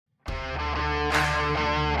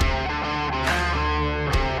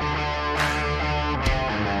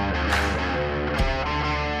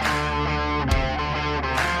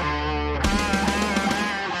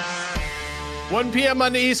1 p.m.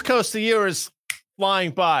 on the East Coast. The year is flying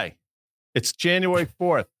by. It's January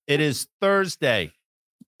 4th. It is Thursday.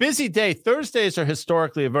 Busy day. Thursdays are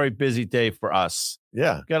historically a very busy day for us.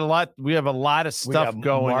 Yeah. We have a lot of stuff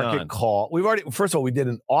going on. Market call. First of all, we did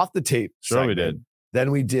an off the tape. Sure, segment. we did.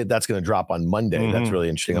 Then we did. That's going to drop on Monday. Mm-hmm. That's really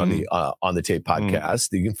interesting on the tape podcast.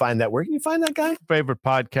 You can find that. Where can you find that, guy? Favorite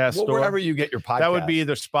podcast store. Wherever you get your podcast. That would be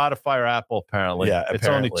either Spotify or Apple. Apparently, yeah. It's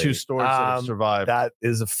only 2 stores that have survived. That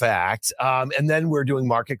is a fact. And then we're doing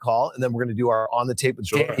market call, and then we're going to do our on the tape with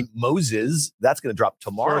Danny Moses. That's going to drop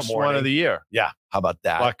tomorrow First morning. one of the year. Yeah. How about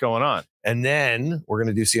that? A lot going on. And then we're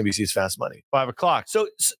going to do CNBC's Fast Money. 5 o'clock.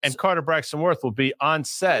 And Carter Braxton Worth will be on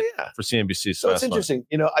set for CNBC's So Fast it's interesting.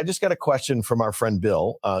 Money. I just got a question from our friend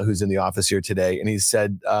Bill, who's in the office here today. And he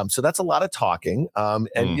said, so that's a lot of talking.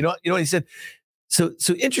 You know what he said? So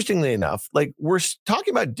interestingly enough, like we're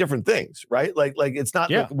talking about different things, right? Like it's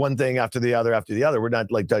not like one thing after the other. We're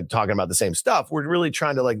not like talking about the same stuff. We're really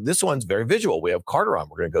trying to this one's very visual. We have Carter on.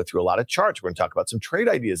 We're going to go through a lot of charts. We're going to talk about some trade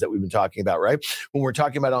ideas that we've been talking about, right? When we're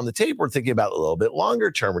talking about on the tape, we're thinking about a little bit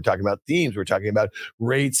longer term. We're talking about themes. We're talking about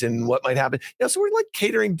rates and what might happen. So we're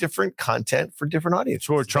catering different content for different audiences.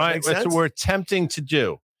 So that's what we're attempting to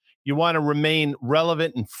do. You want to remain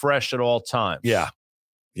relevant and fresh at all times. Yeah.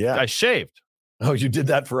 I shaved. Oh, you did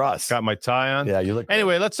that for us. Got my tie on. Yeah, you look.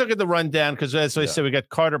 Anyway, let's look at the rundown because, as I said, we got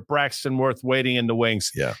Carter Braxton Worth waiting in the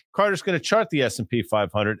wings. Yeah, Carter's going to chart the S&P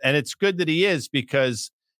 500, and it's good that he is because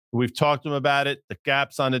we've talked to him about it. The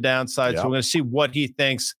gaps on the downside, so we're going to see what he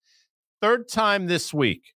thinks. Third time this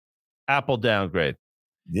week, Apple downgrade.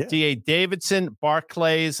 Yeah. D.A. Davidson,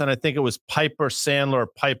 Barclays, and I think it was Piper Sandler,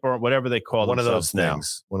 Piper, whatever they call one of those now.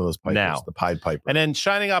 things. One of those Pipers, now. The Pied Piper. And then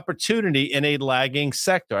shining opportunity in a lagging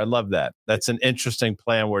sector. I love that. That's an interesting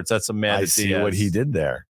plan words. That's a man. I see what he did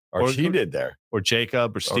there. Or she did there. Or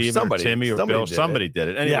Jacob, or Steve, or Timmy, or Bill. Somebody did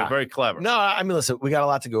it. Anyway, very clever. No, I mean, listen, we got a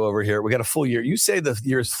lot to go over here. We got a full year. You say the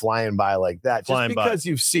year's flying by like that. Just because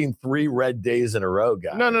you've seen 3 red days in a row,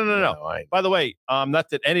 guys. No. By the way, not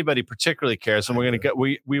that anybody particularly cares, and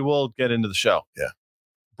we will get into the show. Yeah.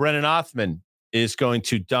 Brennan Othman is going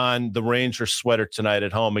to don the Ranger sweater tonight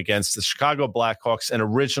at home against the Chicago Blackhawks, an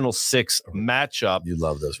original 6 matchup. You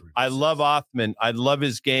love those. I love Othman. I love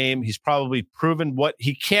his game. He's probably proven what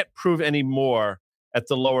he can't prove anymore at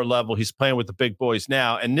the lower level. He's playing with the big boys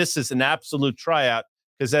now. And this is an absolute tryout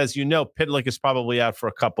because, as you know, Pitlick is probably out for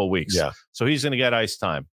a couple of weeks. Yeah. So he's going to get ice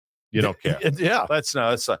time. You don't care. Yeah.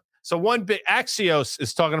 So one big Axios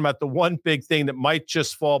is talking about the one big thing that might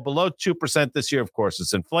just fall below 2% this year. Of course,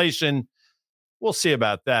 it's inflation. We'll see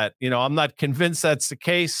about that. I'm not convinced that's the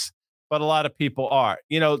case, but a lot of people are.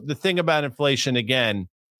 The thing about inflation, again,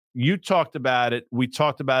 you talked about it. We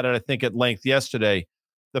talked about it, I think, at length yesterday.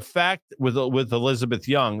 The fact with Elizabeth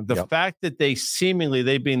Young, the fact that they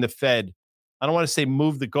being the Fed, I don't want to say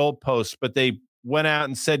move the goalposts, but they went out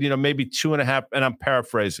and said, maybe 2.5%, and I'm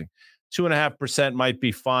paraphrasing, 2.5% might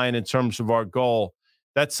be fine in terms of our goal.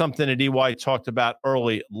 That's something that EY talked about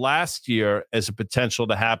early last year as a potential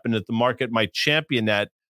to happen, that the market might champion that,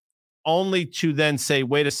 only to then say,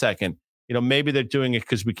 wait a second, maybe they're doing it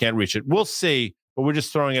because we can't reach it. We'll see, but we're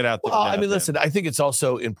just throwing it out there. Well, I mean, listen, I think it's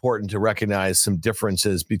also important to recognize some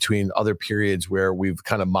differences between other periods where we've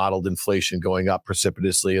kind of modeled inflation going up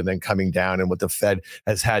precipitously and then coming down, and what the Fed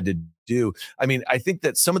has had to do. I mean, I think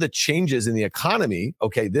that some of the changes in the economy,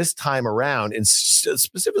 this time around, and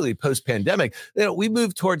specifically post-pandemic, we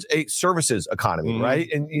moved towards a services economy, right?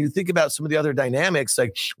 And you think about some of the other dynamics,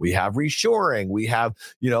 like we have reshoring, we have,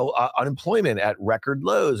 unemployment at record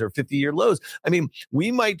lows or 50-year lows. I mean,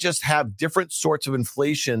 we might just have different sorts of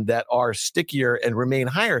inflation that are stickier and remain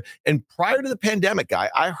higher. And prior to the pandemic, Guy,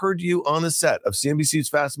 I heard you on the set of CNBC's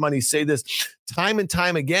Fast Money say this time and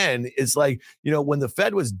time again. It's like, when the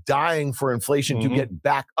Fed was dying for inflation to get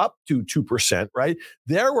back up to 2%, right?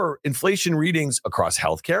 There were inflation readings across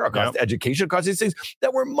healthcare, across education, across these things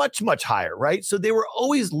that were much, much higher, right? So they were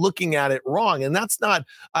always looking at it wrong. And that's not,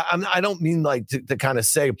 I don't mean to kind of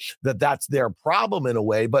say that that's their problem in a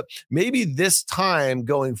way, but maybe this time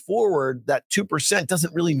going forward, that 2%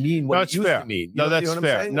 doesn't really mean what it used to mean. That's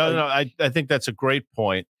fair. No, I think that's a great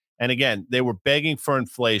point. And again, they were begging for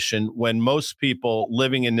inflation when most people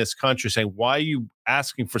living in this country saying, why are you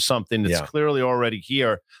asking for something that's clearly already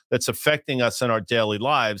here, that's affecting us in our daily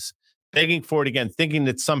lives, begging for it again, thinking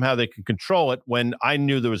that somehow they could control it when I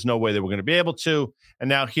knew there was no way they were going to be able to. And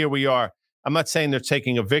now here we are. I'm not saying they're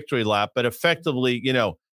taking a victory lap, but effectively,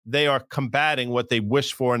 they are combating what they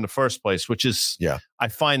wished for in the first place, which is, I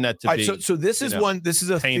find that to All be. right, so this is this is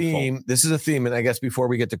a painful theme. This is a theme. And I guess before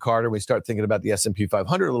we get to Carter, we start thinking about the S&P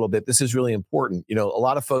 500 a little bit. This is really important. A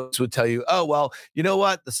lot of folks would tell you, oh, well, you know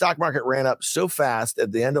what? The stock market ran up so fast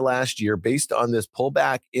at the end of last year based on this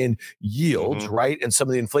pullback in yields, right? And some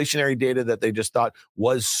of the inflationary data that they just thought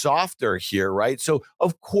was softer here, right? So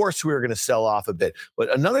of course we were going to sell off a bit.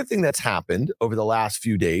 But another thing that's happened over the last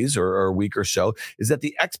few days or a week or so is that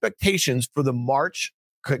the expectations for the March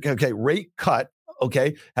rate cut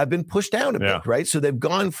have been pushed down a bit, right? So they've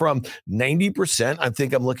gone from 90%. I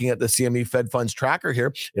think I'm looking at the CME Fed Funds tracker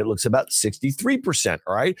here. It looks about 63%,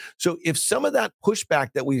 all right? So if some of that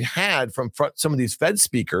pushback that we've had from some of these Fed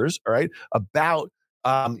speakers, all right, about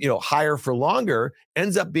higher for longer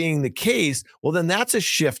ends up being the case, well, then that's a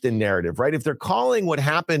shift in narrative, right? If they're calling what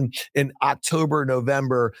happened in October,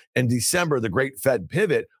 November, and December the great Fed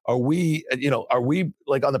pivot, are we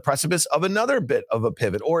like on the precipice of another bit of a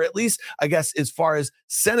pivot? Or at least, I guess, as far as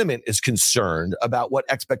sentiment is concerned about what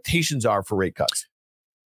expectations are for rate cuts?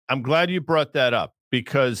 I'm glad you brought that up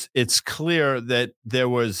because it's clear that there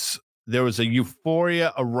was a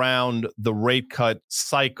euphoria around the rate cut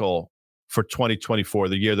cycle for 2024,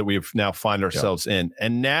 the year that we now find ourselves in.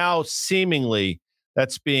 And now seemingly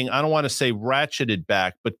that's being, I don't want to say ratcheted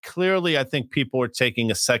back, but clearly I think people are taking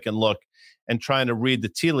a second look and trying to read the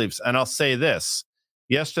tea leaves. And I'll say this,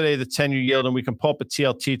 yesterday, the 10-year yield, and we can pull up a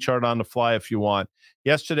TLT chart on the fly if you want.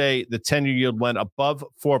 Yesterday, the 10-year yield went above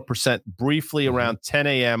 4% briefly around 10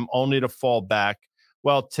 a.m., only to fall back.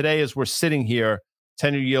 Well, today, as we're sitting here,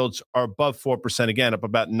 10-year yields are above 4% again, up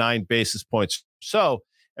about 9 basis points. So,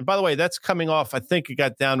 and by the way, that's coming off, I think it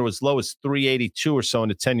got down to as low as 382 or so in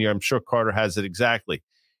the 10-year. I'm sure Carter has it exactly.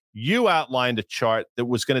 You outlined a chart that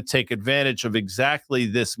was going to take advantage of exactly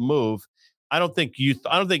this move. I don't think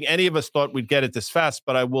any of us thought we'd get it this fast,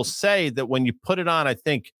 but I will say that when you put it on, I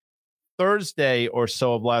think Thursday or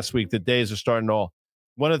so of last week, the days are starting to all.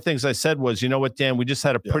 One of the things I said was, you know what, Dan, we just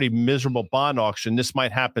had a pretty miserable bond auction. This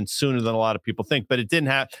might happen sooner than a lot of people think, but it didn't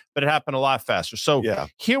happen, but it happened a lot faster. So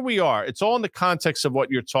here we are. It's all in the context of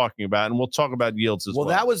what you're talking about, and we'll talk about yields as well.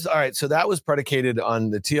 Well, that was, all right, so that was predicated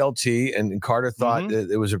on the TLT, and Carter thought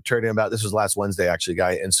it was trading about, this was last Wednesday, actually,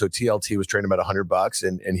 Guy, and so TLT was trading about $100,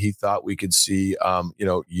 and he thought we could see,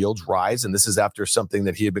 yields rise, and this is after something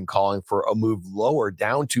that he had been calling for a move lower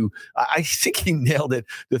down to, I think he nailed it,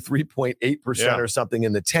 the 3.8% or something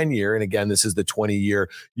in the 10-year. And again, this is the 20-year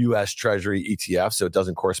U.S. Treasury ETF, so it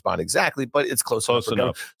doesn't correspond exactly, but it's close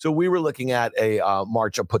enough. So we were looking at a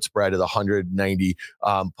March put spread of the 190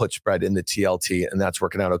 put spread in the TLT, and that's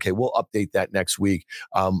working out okay. We'll update that next week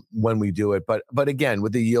when we do it. But again,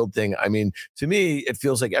 with the yield thing, I mean, to me, it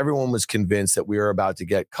feels like everyone was convinced that we were about to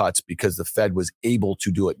get cuts because the Fed was able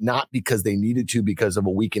to do it, not because they needed to because of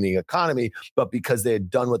a weakening economy, but because they had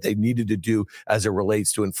done what they needed to do as it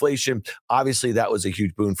relates to inflation. Obviously, that was a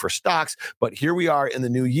huge boon for stocks, but here we are in the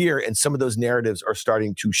new year, and some of those narratives are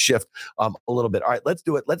starting to shift a little bit. All right, let's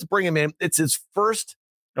do it. Let's bring him in. It's his first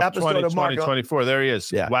episode of 2024. There he is.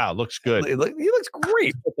 Yeah. Wow, looks good. He looks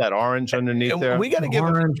great. Put that orange underneath there. We got to give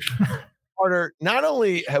him Carter. Not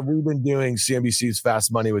only have we been doing CNBC's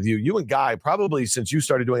Fast Money with you and Guy, probably since you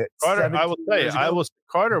started doing it. Carter, I will tell you,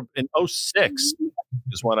 Carter in 06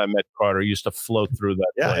 is when I met Carter. He used to flow through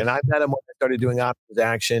that. Yeah, place. And I met him when I started doing options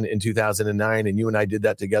action in 2009, and you and I did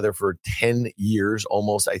that together for 10 years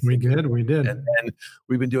almost, I think. We did. And then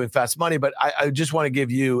we've been doing Fast Money, but I just want to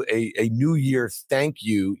give you a New Year thank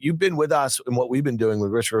you. You've been with us in what we've been doing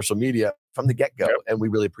with Risk Reversal Media from the get-go, and we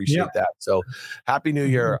really appreciate that. So happy New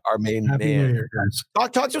Year, our main happy man. New Year, guys.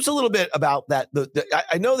 Talk to us a little bit about that.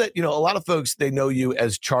 I know that, a lot of folks, they know you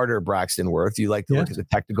as Charter Braxton Worth. You like to look at the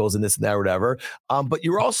technicals and this and that or whatever. But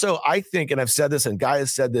you're also, I think, and I've said this, and Guy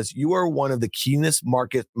has said this, you are one of the keenest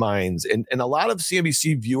market minds. And a lot of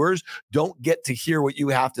CNBC viewers don't get to hear what you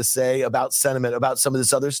have to say about sentiment, about some of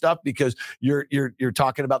this other stuff, because you're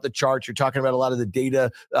talking about the charts, you're talking about a lot of the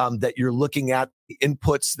data that you're looking at, the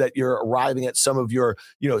inputs that you're arriving at, some of your,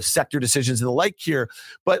 sector decisions and the like here.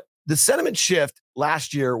 But the sentiment shift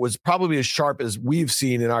last year was probably as sharp as we've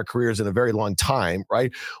seen in our careers in a very long time,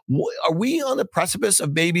 right? Are we on the precipice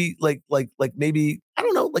of maybe like maybe, I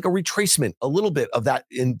don't know, like a retracement, a little bit of that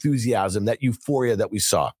enthusiasm, that euphoria that we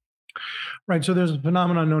saw? Right. So there's a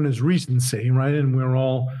phenomenon known as recency, right? And we're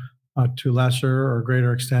all, to lesser or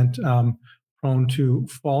greater extent, prone to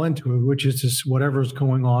fall into it, which is just whatever's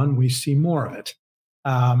going on, we see more of it.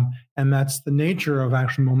 And that's the nature of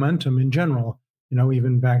actual momentum in general.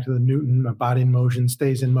 Even back to the Newton, a body in motion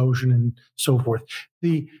stays in motion and so forth.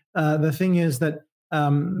 The thing is that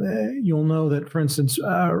you'll know that, for instance,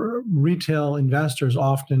 retail investors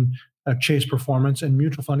often chase performance, and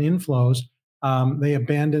mutual fund inflows They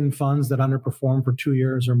abandon funds that underperform for 2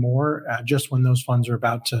 years or more, just when those funds are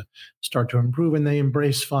about to start to improve, and they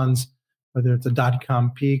embrace funds, whether it's a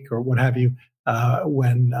dot-com peak or what have you,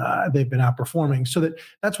 when they've been outperforming. So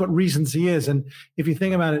that's what recency is. And if you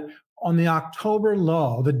think about it, on the October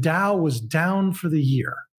low, the Dow was down for the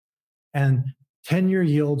year, and 10-year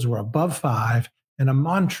yields were above 5, and a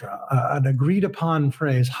mantra, an agreed upon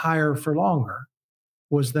phrase, higher for longer,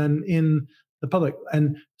 was then in the public.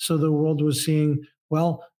 And so the world was seeing,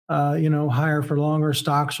 well, higher for longer,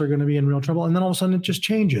 stocks are going to be in real trouble. And then all of a sudden it just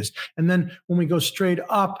changes. And then when we go straight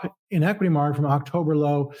up in equity market from October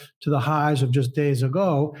low to the highs of just days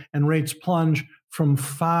ago, and rates plunge from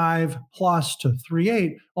 5+ to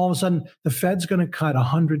 3.8, all of a sudden the Fed's going to cut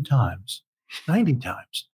 100 times, 90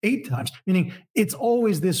 times, 8 times, meaning it's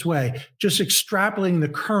always this way, just extrapolating the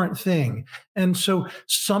current thing. And so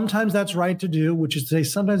sometimes that's right to do, which is to say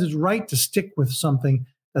sometimes it's right to stick with something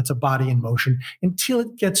that's a body in motion until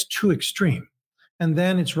it gets too extreme. And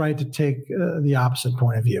then it's right to take the opposite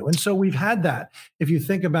point of view. And so we've had that. If you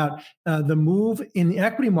think about the move in the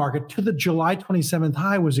equity market to the July 27th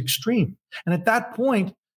high was extreme. And at that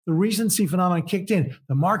point, the recency phenomenon kicked in.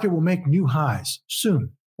 The market will make new highs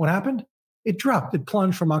soon. What happened? It dropped. It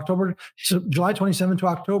plunged from July 27th to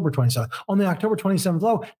October 27th. On the October 27th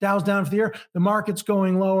low, Dow's down for the year. The market's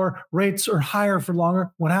going lower. Rates are higher for longer.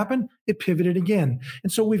 What happened? It pivoted again.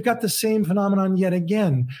 And so we've got the same phenomenon yet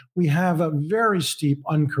again. We have a very steep,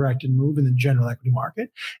 uncorrected move in the general equity market.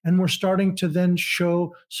 And we're starting to then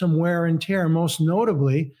show some wear and tear. Most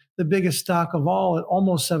notably, the biggest stock of all at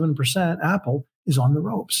almost 7%, Apple, is on the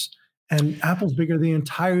ropes. And Apple's bigger than the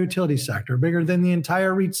entire utility sector, bigger than the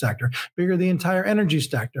entire REIT sector, bigger than the entire energy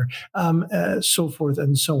sector, so forth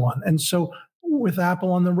and so on. And so with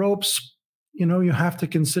Apple on the ropes, you have to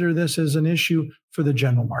consider this as an issue for the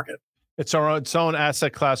general market. It's its own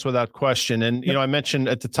asset class without question. And, I mentioned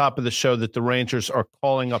at the top of the show that the Rangers are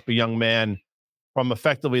calling up a young man from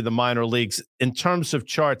effectively the minor leagues. In terms of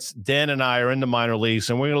charts, Dan and I are in the minor leagues,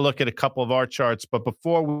 and we're going to look at a couple of our charts. But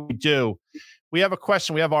before we do, we have a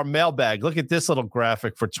question. We have our mailbag. Look at this little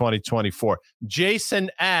graphic for 2024. Jason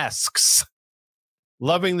asks,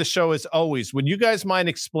 loving the show as always, would you guys mind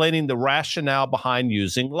explaining the rationale behind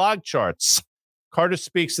using log charts? Carter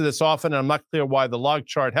speaks to this often, and I'm not clear why the log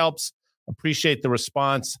chart helps. Appreciate the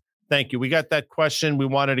response. Thank you. We got that question. We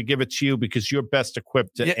wanted to give it to you because you're best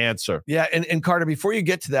equipped to answer. Yeah. And Carter, before you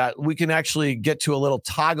get to that, we can actually get to a little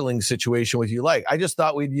toggling situation with you. I just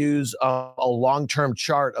thought we'd use a long-term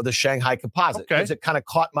chart of the Shanghai Composite because it kind of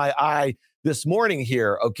caught my eye this morning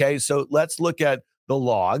here. Okay. So let's look at the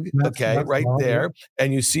log. That's right log, there. Yeah.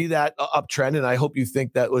 And you see that uptrend. And I hope you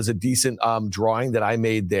think that was a decent drawing that I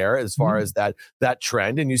made there as far as that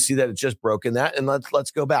trend. And you see that it's just broken that. And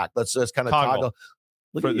let's go back. Let's just kind of toggle.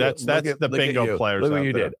 That's the bingo players. Look what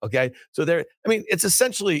you did. Okay. So it's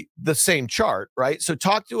essentially the same chart, right? So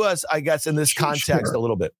talk to us, I guess, in this context a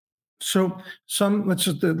little bit. So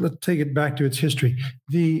let's take it back to its history.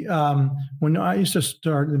 When I used to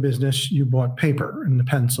start in the business, you bought paper and a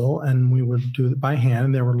pencil, and we would do it by hand.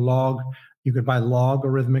 And there were you could buy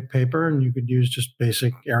logarithmic paper, and you could use just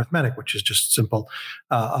basic arithmetic, which is just simple,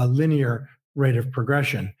 a linear rate of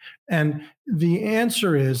progression. And the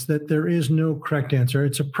answer is that there is no correct answer.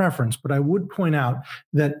 It's a preference. But I would point out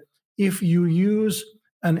that if you use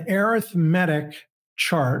an arithmetic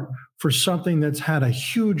chart for something that's had a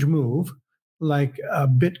huge move, like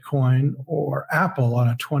Bitcoin or Apple on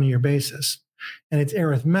a 20-year basis, and it's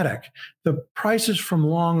arithmetic, the prices from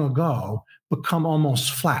long ago become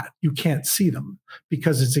almost flat. You can't see them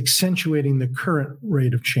because it's accentuating the current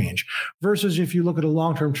rate of change. Versus if you look at a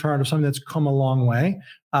long-term chart of something that's come a long way,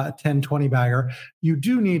 10, 20 bagger, you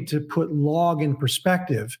do need to put log in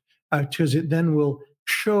perspective because it then will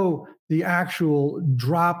show the actual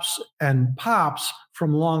drops and pops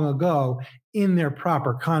from long ago in their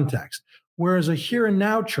proper context. Whereas a here and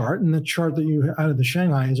now chart, and the chart that you out of the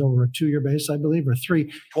Shanghai is over a 2-year base, I believe, or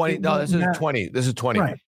 3. 20. No, this is 20. This is 20.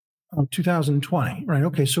 Right. 2020. Right.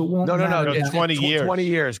 Okay. So it won't no. It's 20 years. 20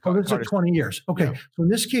 years. Oh, this is 20 years. Okay. Yeah. So in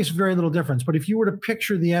this case, very little difference. But if you were to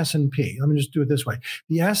picture the S&P, let me just do it this way.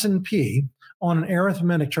 The S&P on an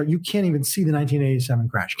arithmetic chart, you can't even see the 1987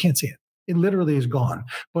 crash. You can't see it. It literally is gone.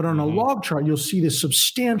 But on a log chart, you'll see this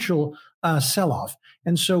substantial sell-off.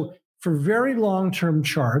 And so for very long-term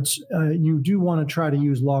charts, you do want to try to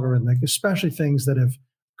use logarithmic, especially things that have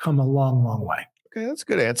come a long, long way. Okay, that's a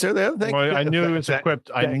good answer there. I knew he was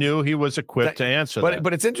equipped. I knew he was equipped to answer that.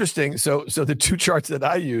 But it's interesting. So the two charts that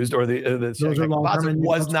I used, or the Shanghai Composite,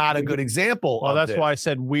 was not a good example. Well, that's why I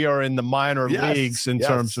said we are in the minor leagues in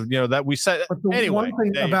terms of that we said. But the anyway,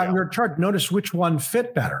 one thing about your chart, notice which one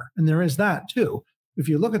fit better, and there is that too. If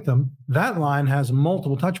you look at them, that line has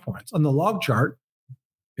multiple touch points on the log chart.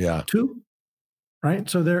 Yeah, 2. Right.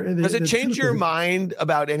 So does it change your mind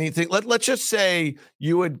about anything? Let's just say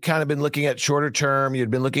you had kind of been looking at shorter term.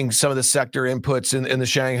 You'd been looking some of the sector inputs in the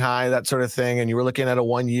Shanghai, that sort of thing, and you were looking at a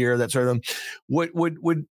 1 year, that sort of thing.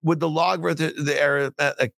 Would the log or the area,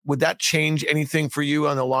 would that change anything for you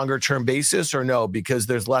on a longer term basis, or no? Because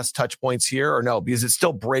there's less touch points here, or no? Because it's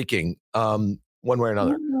still breaking. One way or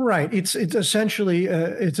another, right? It's essentially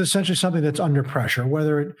something that's under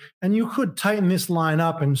pressure. And you could tighten this line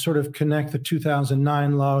up and sort of connect the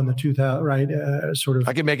 2009 low and the 2000 right. Sort of.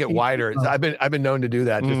 I can make it wider. I've been known to do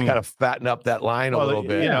that. Just kind of fatten up that line a little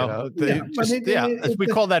bit. As we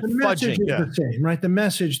call that fudging. The same, right? The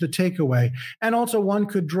message, the takeaway, and also one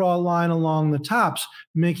could draw a line along the tops,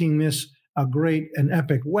 making this a great and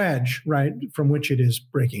epic wedge, right, from which it is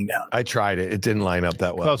breaking down. I tried it; it didn't line up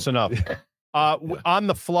that well. Close enough. On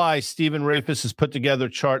the fly, Stephen Rafis has put together a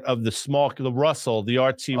chart of the Russell, the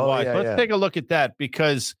RTY. Let's take a look at that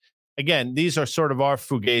because, again, these are sort of our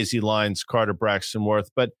Fugazi lines, Carter, Braxton,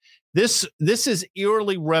 Worth. But this is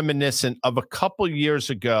eerily reminiscent of a couple years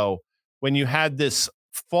ago when you had this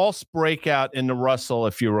false breakout in the Russell,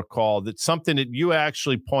 if you recall. That's something that you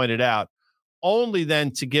actually pointed out, only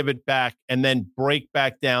then to give it back and then break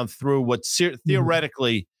back down through what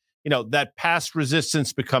theoretically, that past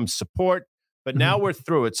resistance becomes support. But now we're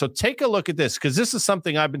through it. So take a look at this, because this is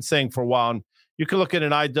something I've been saying for a while. And you can look at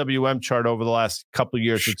an IWM chart over the last couple of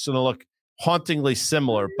years. It's going to look hauntingly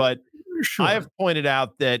similar. But I have pointed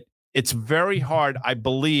out that it's very hard, I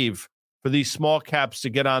believe, for these small caps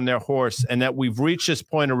to get on their horse, and that we've reached this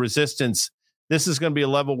point of resistance. This is going to be a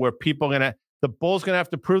level where the bull's going to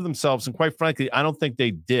have to prove themselves. And quite frankly, I don't think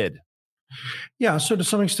they did. Yeah, so to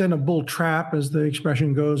some extent, a bull trap, as the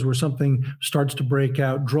expression goes, where something starts to break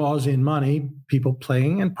out, draws in money, people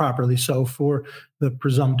playing, and properly so, for the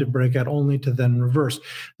presumptive breakout, only to then reverse.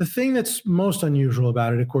 The thing that's most unusual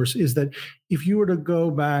about it, of course, is that if you were to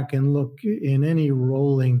go back and look in any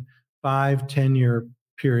rolling 5-10-year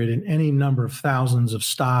period in any number of thousands of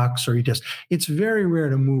stocks or ETFs, it's very rare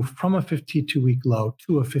to move from a 52-week low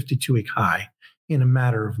to a 52-week high in a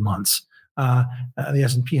matter of months. The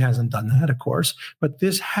S&P hasn't done that, of course, but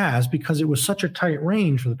this has, because it was such a tight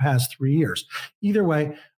range for the past 3 years. Either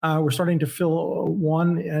way, we're starting to fill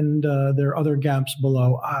one, and there are other gaps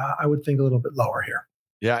below. I would think a little bit lower here.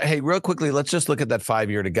 Yeah. Hey, real quickly, let's just look at that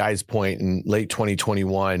 5-year. To Guy's point, in late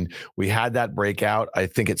 2021, we had that breakout. I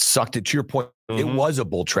think it sucked it. To your point, it was a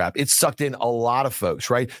bull trap. It sucked in a lot of folks,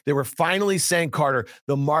 right? They were finally saying, Carter,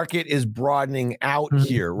 the market is broadening out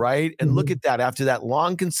here, right? And look at that. After that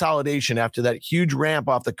long consolidation, after that huge ramp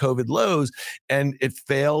off the COVID lows, and it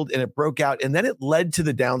failed and it broke out, and then it led to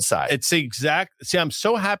the downside. It's the exact, I'm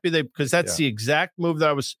so happy because that's the exact move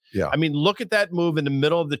that I mean, look at that move in the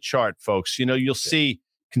middle of the chart, folks. You'll see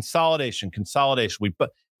consolidation.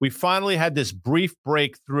 We finally had this brief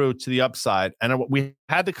breakthrough to the upside. And we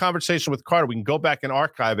had the conversation with Carter. We can go back and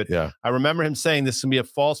archive it. Yeah. I remember him saying this is going to be a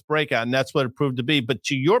false breakout, and that's what it proved to be. But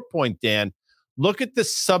to your point, Dan, look at the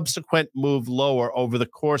subsequent move lower over the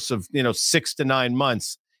course of 6 to 9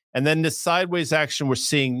 months. And then the sideways action we're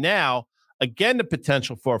seeing now, again, the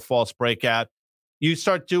potential for a false breakout. You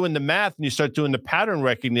start doing the math and you start doing the pattern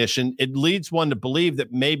recognition. It leads one to believe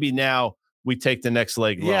that maybe now we take the next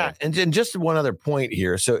leg lower. Yeah, and just one other point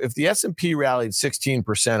here. So if the S&P rallied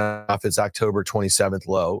 16% off its October 27th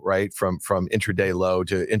low, right, from intraday low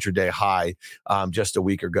to intraday high just a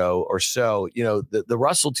week ago or so, the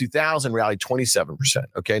Russell 2000 rallied 27%.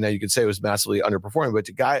 Okay, now you could say it was massively underperforming, but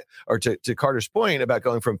to Carter's point about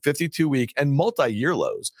going from 52-week and multi-year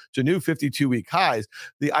lows to new 52-week highs,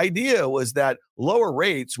 the idea was that lower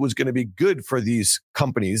rates was going to be good for these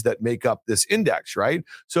companies that make up this index, right?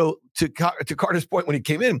 So to Carter's point, when he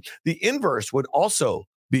came in, the inverse would also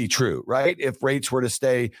be true, right? If rates were to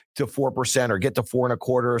stay to 4% or get to 4.25%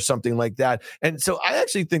 or something like that. And so I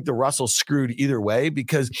actually think the Russell's screwed either way,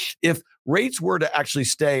 because if rates were to actually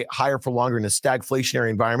stay higher for longer in a stagflationary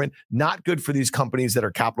environment, not good for these companies that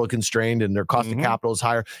are capital constrained and their cost of capital is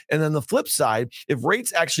higher. And then the flip side, if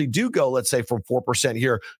rates actually do go, let's say from 4%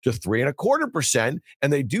 here to 3.25%,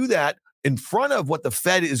 and they do that in front of what the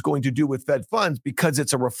Fed is going to do with Fed funds, because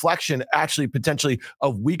it's a reflection actually potentially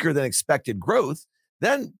of weaker than expected growth,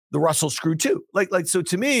 then the Russell screw too. So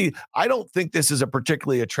to me, I don't think this is a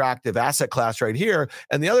particularly attractive asset class right here.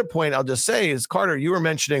 And the other point I'll just say is, Carter, you were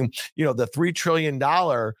mentioning, the $3 trillion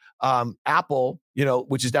Apple,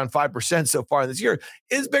 which is down 5% so far this year,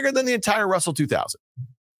 is bigger than the entire Russell 2000.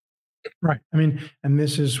 Right. I mean, and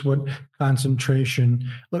this is what concentration.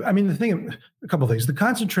 Look, I mean, a couple of things. The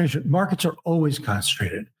concentration, markets are always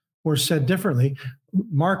concentrated. Or said differently,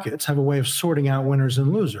 markets have a way of sorting out winners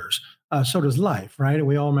and losers. So does life, right?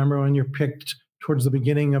 We all remember when you're picked towards the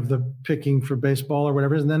beginning of the picking for baseball or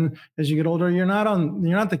whatever, and then as you get older, you're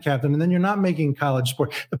not the captain, and then you're not making college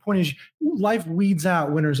sport. The point is, life weeds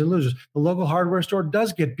out winners and losers. The local hardware store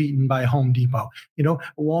does get beaten by Home Depot.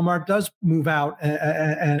 Walmart does move out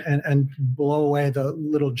and blow away the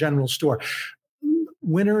little general store.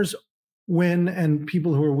 Winners win, and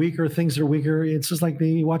people who are weaker, things that are weaker, it's just like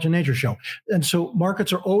you watch a nature show. And so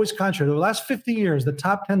markets are always concentrated. Over the last 50 years, the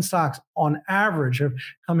top 10 stocks on average have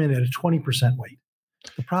come in at a 20% weight.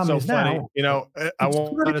 The problem is funny. Now, I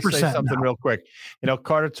want to say something real quick.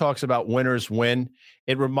 Carter talks about winners win.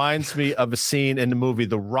 It reminds me of a scene in the movie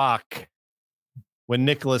The Rock when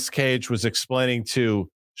Nicolas Cage was explaining to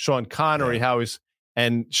Sean Connery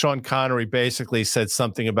and Sean Connery basically said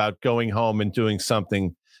something about going home and doing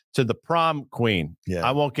something to the prom queen. Yeah.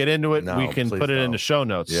 I won't get into it. We can put it in the show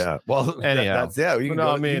notes. Yeah. Well, anyhow. You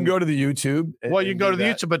can go to the YouTube. You can go to the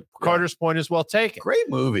YouTube, but Carter's point is well taken. Great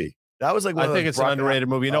movie. That was I think it's an underrated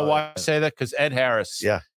movie. You know why I say that? Because Ed Harris.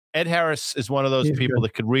 Yeah. Ed Harris is one of those people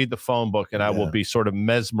that could read the phone book, and I will be sort of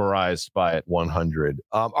mesmerized by it. 100.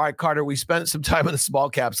 All right, Carter, we spent some time on the small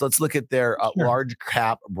caps. Let's look at their large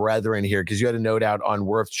cap brethren here, because you had a note out on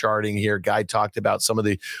Worth charting here. Guy talked about some of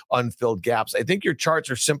the unfilled gaps. I think your charts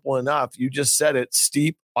are simple enough. You just said it,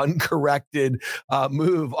 steep, uncorrected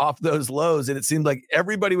move off those lows, and it seemed like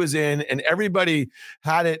everybody was in and everybody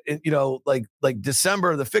had it like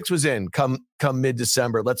December, the fix was in. Come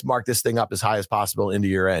mid-December, let's mark this thing up as high as possible into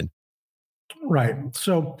year end. Right.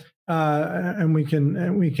 So and we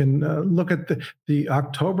can look at the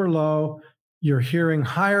October low. You're hearing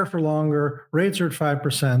higher for longer, rates are at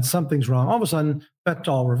 5%, something's wrong. All of a sudden, that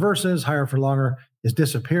all reverses, higher for longer is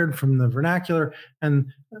disappeared from the vernacular,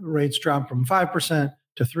 and rates drop from 5%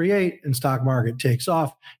 to 3.8, and stock market takes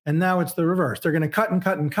off. And now it's the reverse. They're going to cut and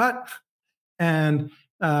cut and cut, and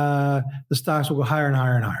the stocks will go higher and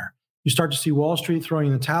higher and higher. You start to see Wall Street throwing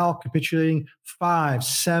in the towel, capitulating, 5,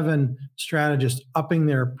 7 strategists upping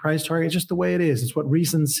their price target. It's just the way it is. It's what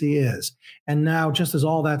recency is. And now, just as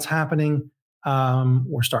all that's happening,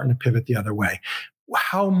 we're starting to pivot the other way.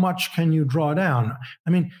 How much can you draw down? I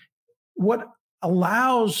mean, what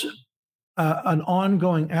allows an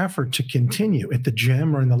ongoing effort to continue at the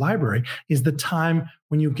gym or in the library is the time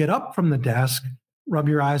when you get up from the desk, rub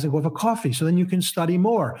your eyes and go have a coffee. So then you can study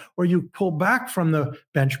more, or you pull back from the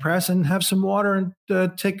bench press and have some water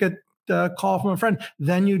and take a call from a friend.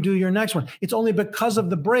 Then you do your next one. It's only because of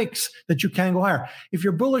the breaks that you can go higher. If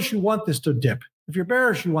you're bullish, you want this to dip. If you're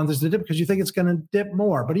bearish, you want this to dip because you think it's going to dip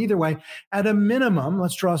more. But either way, at a minimum,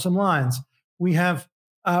 let's draw some lines. We've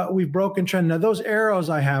broken trend. Now, those arrows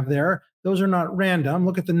I have there, those are not random.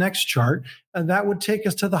 Look at the next chart. That would take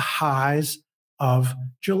us to the highs of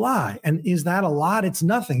July. And is that a lot? It's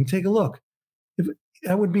nothing. Take a look.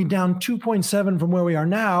 That would be down 2.7 from where we are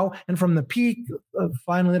now. And from the peak of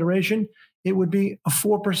final iteration, it would be a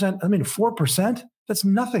 4%. I mean, 4%, that's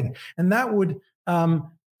nothing. And that would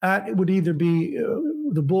either be,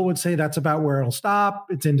 the bull would say that's about where it'll stop.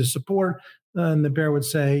 It's into support. And the bear would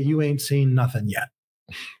say, you ain't seen nothing yet.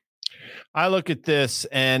 I look at this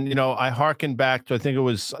and, I hearken back to, I think it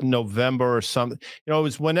was November or something. It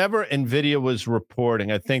was whenever NVIDIA was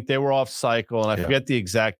reporting. I think they were off cycle, and I forget the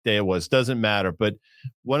exact day it was. Doesn't matter. But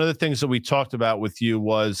one of the things that we talked about with you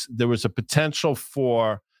was there was a potential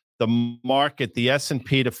for the market, the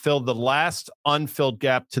S&P, to fill the last unfilled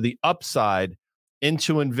gap to the upside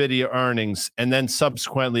into NVIDIA earnings and then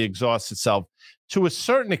subsequently exhaust itself. To a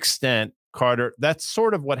certain extent, Carter, that's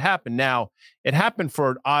sort of what happened. Now, it happened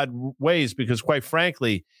for odd ways because, quite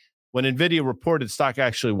frankly, when NVIDIA reported, stock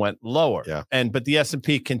actually went lower. Yeah. But the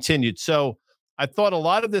S&P continued. So I thought a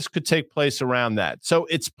lot of this could take place around that. So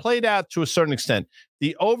it's played out to a certain extent.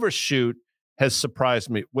 The overshoot has surprised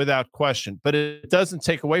me without question, but it doesn't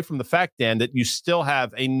take away from the fact, Dan, that you still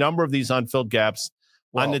have a number of these unfilled gaps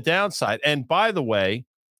on the downside. And by the way,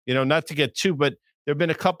 not to get too, but there have been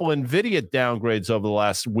a couple NVIDIA downgrades over the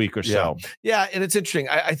last week or so. Yeah, and it's interesting.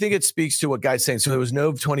 I think it speaks to what Guy's saying. So there was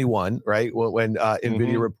Nove 21, right, when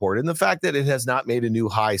NVIDIA reported. And the fact that it has not made a new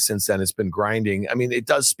high since then, it's been grinding. I mean, it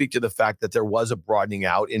does speak to the fact that there was a broadening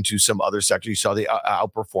out into some other sectors. You saw the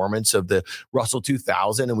outperformance of the Russell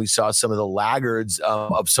 2000, and we saw some of the laggards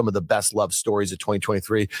of some of the best loved stories of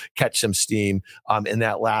 2023 catch some steam in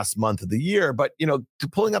that last month of the year. But, to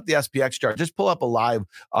pulling up the SPX chart, just pull up a live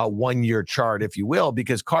 1-year chart, if you will,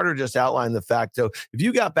 because Carter just outlined the fact. So if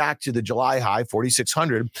you got back to the July high,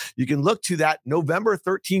 4,600, you can look to that November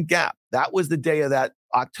 13th gap. That was the day of that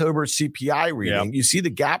October CPI reading. Yep. You see the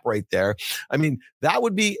gap right there. I mean, that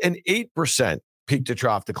would be an 8% peak to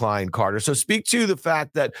trough decline, Carter. So speak to the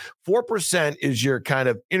fact that 4% is your kind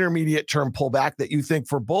of intermediate term pullback that you think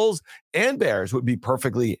for bulls and bears would be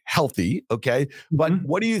perfectly healthy. Okay. But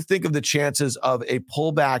what do you think of the chances of a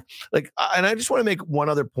pullback? And I just want to make one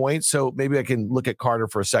other point. So maybe I can look at Carter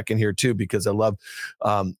for a second here too, because I love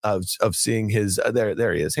of seeing his,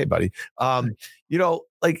 there he is. Hey buddy.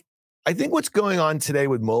 I think what's going on today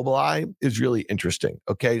with Mobileye is really interesting.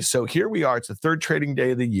 Okay, so here we are. It's the third trading day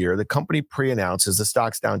of the year. The company pre-announces the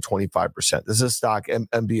stock's down 25%. This is a stock,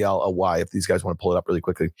 MBLY, if these guys want to pull it up really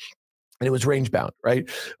quickly. And it was range bound, right,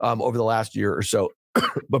 over the last year or so,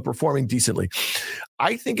 but performing decently.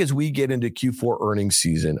 I think as we get into Q4 earnings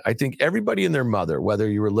season, I think everybody and their mother, whether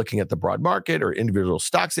you were looking at the broad market or individual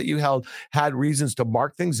stocks that you held, had reasons to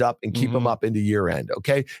mark things up and keep them up into year end.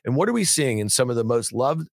 Okay. And what are we seeing in some of the most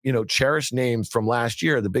loved, cherished names from last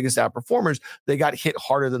year, the biggest outperformers? They got hit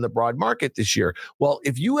harder than the broad market this year. Well,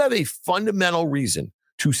 if you have a fundamental reason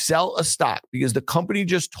to sell a stock because the company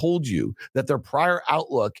just told you that their prior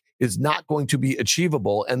outlook is not going to be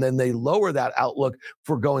achievable, and then they lower that outlook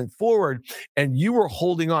for going forward, and you were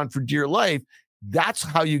holding on for dear life, that's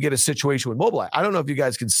how you get a situation with Mobileye. I don't know if you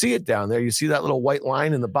guys can see it down there. You see that little white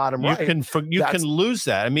line in the bottom right? You can lose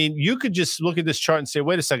that. I mean, you could just look at this chart and say,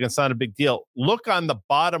 wait a second, it's not a big deal. Look on the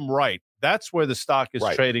bottom right. That's where the stock is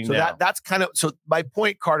trading so now. That's kind of, so my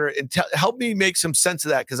point, Carter, and help me make some sense of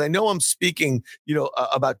that, because I know I'm speaking,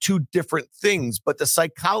 about two different things, but the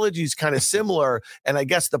psychology is kind of similar. And I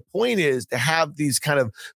guess the point is to have these kind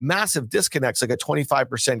of massive disconnects, like a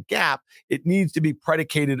 25% gap, it needs to be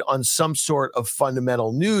predicated on some sort of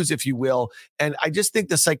fundamental news, if you will. And I just think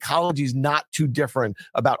the psychology is not too different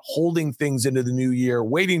about holding things into the new year,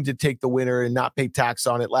 waiting to take the winner and not pay tax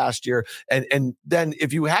on it last year. And then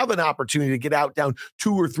if you have an opportunity to get out down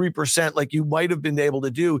 2 or 3%, like you might have been able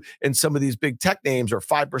to do in some of these big tech names, or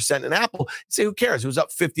 5% in Apple, say, who cares? It was up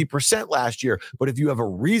 50% last year. But if you have a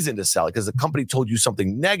reason to sell it because the company told you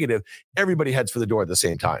something negative, everybody heads for the door at the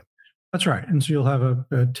same time. That's right. And so you'll have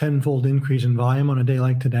a tenfold increase in volume on a day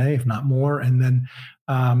like today, if not more. And then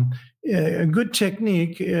a good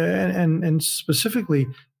technique, and specifically,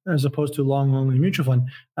 as opposed to long-only mutual fund,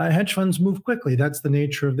 hedge funds move quickly. That's the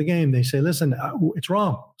nature of the game. They say, listen, it's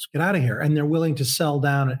wrong. Let's get out of here. And they're willing to sell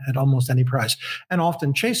down at almost any price, and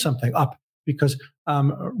often chase something up, because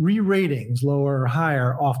re-ratings, lower or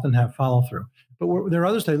higher, often have follow-through. But there are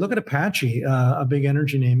others. Look at Apache, a big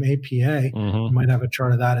energy name, APA. You might have a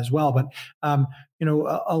chart of that as well. But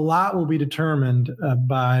a lot will be determined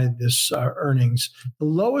by this earnings. The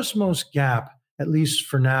lowest most gap, at least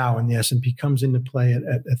for now, in the S&P, comes into play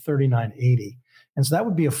at 3980. And so that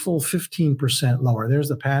would be a full 15% lower. There's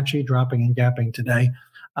the Apache dropping and gapping today.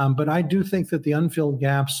 But I do think that the unfilled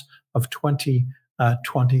gaps of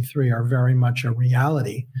 2023 are very much a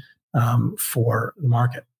reality for the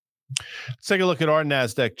market. Let's take a look at our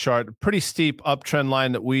NASDAQ chart. Pretty steep uptrend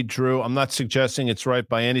line that we drew. I'm not suggesting it's right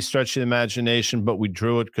by any stretch of the imagination, but we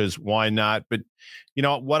drew it because why not? But,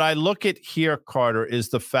 what I look at here, Carter, is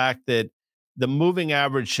the fact that the moving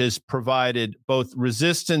average has provided both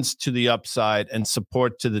resistance to the upside and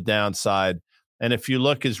support to the downside. And if you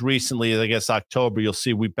look as recently as, I guess, October, you'll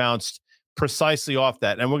see we bounced precisely off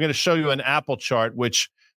that. And we're going to show you an Apple chart, which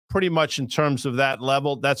pretty much in terms of that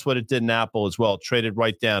level, that's what it did in Apple as well. It traded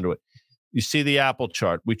right down to it. You see the Apple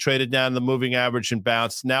chart. We traded down the moving average and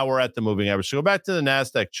bounced. Now we're at the moving average. So go back to the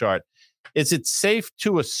NASDAQ chart. Is it safe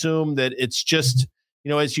to assume that it's just,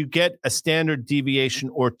 as you get a standard deviation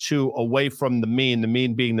or two away from the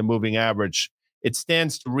mean being the moving average, it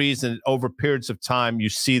stands to reason that over periods of time, you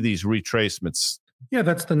see these retracements? Yeah,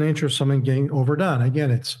 that's the nature of something getting overdone.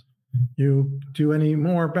 Again, it's you do any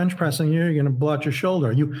more bench pressing, you're going to blow out your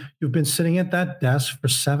shoulder. You've been sitting at that desk for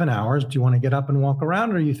 7 hours. Do you want to get up and walk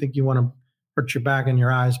around, or you think you want to hurt your back and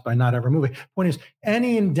your eyes by not ever moving? Point is,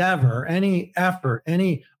 any endeavor, any effort,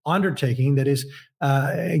 any undertaking that is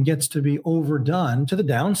gets to be overdone to the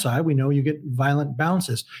downside, we know you get violent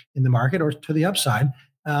bounces in the market, or to the upside,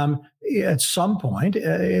 at some point,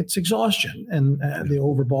 it's exhaustion, and the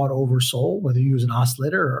overbought, oversold, whether you use an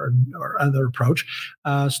oscillator or other approach,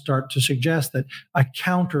 start to suggest that a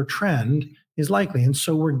counter trend is likely. And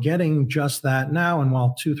so we're getting just that now. And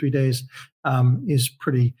while 2-3 days is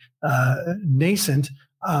pretty nascent,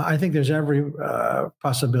 I think there's every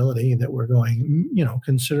possibility that we're going,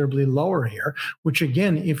 considerably lower here, which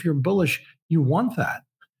again, if you're bullish, you want that.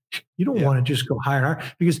 You don't want to just go higher and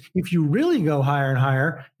higher, because if you really go higher and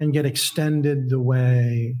higher and get extended the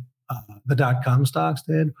way the .com stocks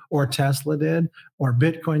did, or Tesla did, or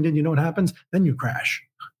Bitcoin did, you know what happens? Then you crash.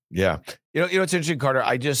 Yeah. You know, it's interesting, Carter.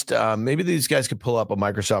 I just, maybe these guys could pull up a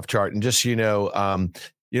Microsoft chart and just,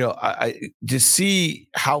 I to see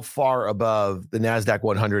how far above the NASDAQ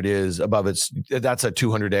 100 is above that's a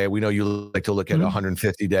 200-day. We know you like to look at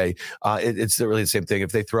 150-day. It's really the same thing.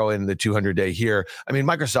 If they throw in the 200-day here, I mean,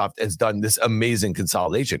 Microsoft has done this amazing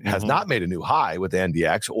consolidation. It has not made a new high with the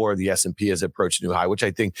NDX, or the S&P has approached a new high, which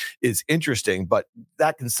I think is interesting. But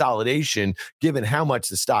that consolidation, given how much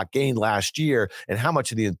the stock gained last year and how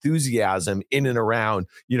much of the enthusiasm in and around,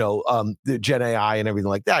 the Gen AI and everything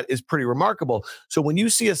like that, is pretty remarkable. So when you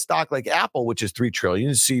see a stock like Apple, which is $3 trillion,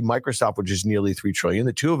 you see Microsoft, which is nearly $3 trillion,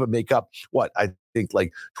 the two of them make up what I think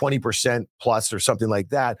like 20% plus or something like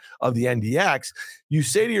that of the NDX. You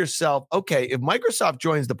say to yourself, okay, if Microsoft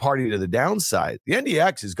joins the party to the downside, the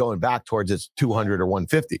NDX is going back towards its 200 or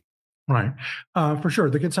 150. Right. For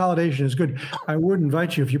sure. The consolidation is good. I would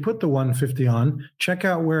invite you, if you put the 150 on, check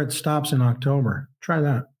out where it stops in October. Try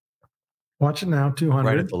that. Watch it now, 200.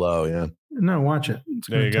 Right at the low, yeah. No, watch it. It's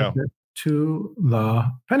there you go. To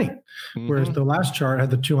the penny, whereas the last chart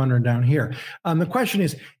had the 200 down here. The question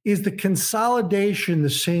is the consolidation the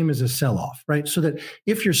same as a sell-off, right? So that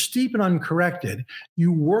if you're steep and uncorrected,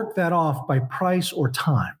 you work that off by price or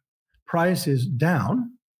time. Price is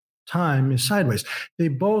down, time is sideways. They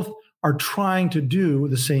both are trying to do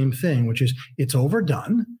the same thing, which is it's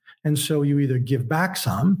overdone. And so you either give back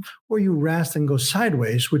some or you rest and go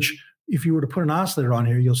sideways, which, if you were to put an oscillator on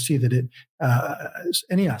here, you'll see that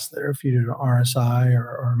any oscillator, if you do an RSI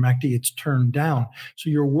or MACD, it's turned down. So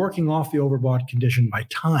you're working off the overbought condition by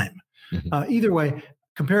time. Either way,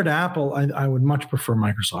 compared to Apple, I would much prefer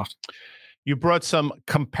Microsoft. You brought some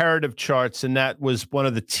comparative charts, and that was one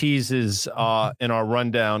of the teases in our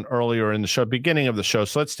rundown earlier in the show, beginning of the show.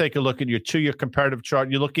 So let's take a look at your 2-year comparative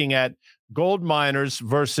chart. You're looking at gold miners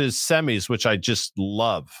versus semis, which I just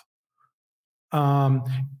love.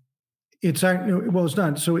 It's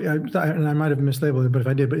not. So, and I might have mislabeled it, but if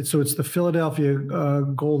I did, it's the Philadelphia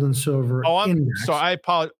Gold and Silver Index. So I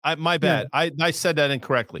apologize. My bad. Yeah. I said that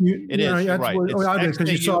incorrectly. It is. You're right.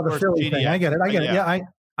 Because you saw the Philly thing. I get it. Yeah.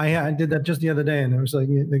 I did that just the other day, and it was like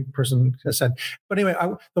the person said. But anyway,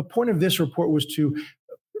 the point of this report was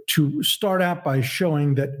to start out by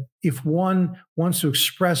showing that if one wants to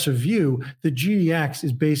express a view, the GDX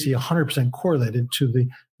is basically 100% correlated to the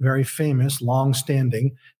very famous,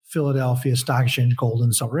 long-standing Philadelphia Stock Exchange Gold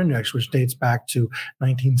and Silver Index, which dates back to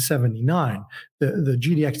 1979. The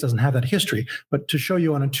GDX doesn't have that history, but to show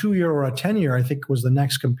you on a 2-year or a 10-year, I think was the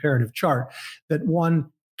next comparative chart, that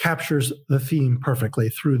one captures the theme perfectly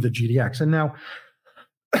through the GDX. And now,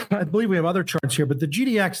 I believe we have other charts here, but the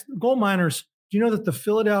GDX, gold miners, do you know that the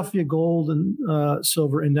Philadelphia Gold and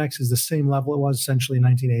Silver Index is the same level it was essentially in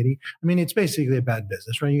 1980? I mean, it's basically a bad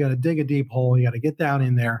business, right? You got to dig a deep hole. You got to get down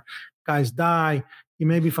in there. Guys die. You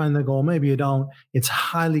maybe find the gold, maybe you don't. It's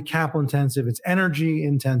highly capital intensive. It's energy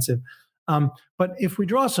intensive. But if we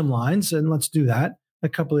draw some lines, and let's do that, a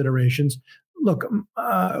couple iterations. Look,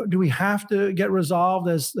 do we have to get resolved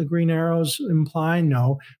as the green arrows imply?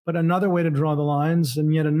 No. But another way to draw the lines,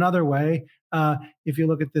 and yet another way, if you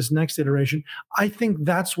look at this next iteration, I think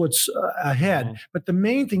that's what's ahead. But the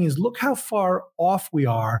main thing is, look how far off we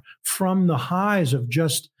are from the highs of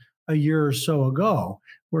just a year or so ago.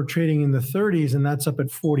 We're trading in the 30s, and that's up at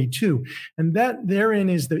 42. And that therein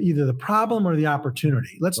is either the problem or the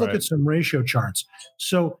opportunity. Let's look at some ratio charts.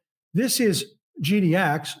 So this is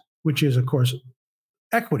GDX, which is, of course,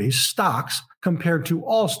 equities, stocks, compared to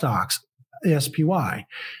all stocks, SPY.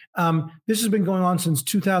 This has been going on since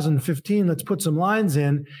 2015. Let's put some lines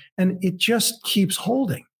in, and it just keeps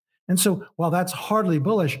holding. And so while that's hardly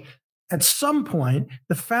bullish, at some point,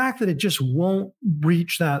 the fact that it just won't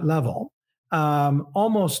reach that level,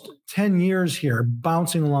 almost 10 years here,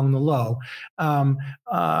 bouncing along the low,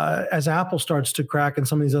 as Apple starts to crack and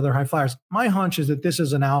some of these other high flyers, my hunch is that this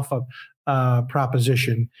is an alpha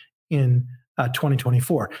proposition in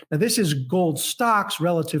 2024. Now, this is gold stocks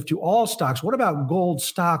relative to all stocks. What about gold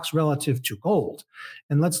stocks relative to gold?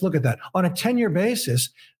 And let's look at that. On a 10-year basis,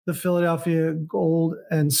 the Philadelphia Gold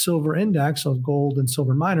and Silver Index of gold and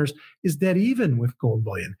silver miners is dead even with gold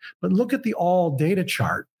bullion. But look at the all data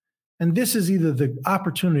chart. And this is either the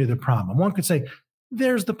opportunity or the problem. One could say,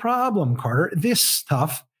 there's the problem, Carter. This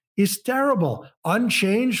stuff is terrible.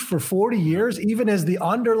 Unchanged for 40 years, even as the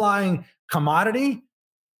underlying commodity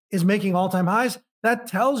is making all-time highs. That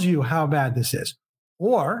tells you how bad this is.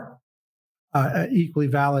 Or equally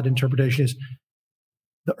valid interpretation is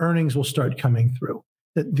the earnings will start coming through.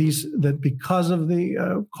 That because of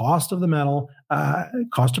the cost of the metal,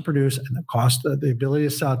 cost to produce, and the cost of the ability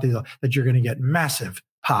to sell it, that you're going to get massive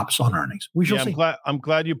pops on earnings. We shall see. I'm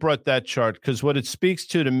glad you brought that chart, because what it speaks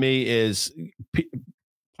to me is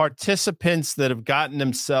participants that have gotten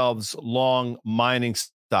themselves long mining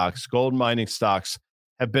stocks, gold mining stocks,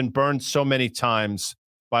 have been burned so many times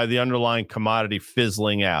by the underlying commodity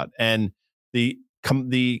fizzling out, and the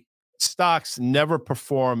stocks never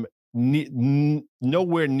perform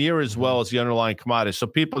nowhere near as well as the underlying commodity. So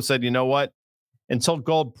people said, you know what? Until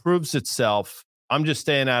gold proves itself, I'm just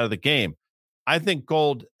staying out of the game. I think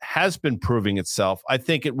gold has been proving itself. I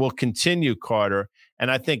think it will continue, Carter. And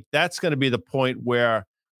I think that's going to be the point where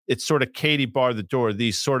it's sort of Katie bar the door.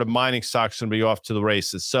 These sort of mining stocks are going to be off to the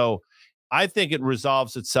races. So I think it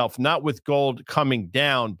resolves itself, not with gold coming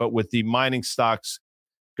down, but with the mining stocks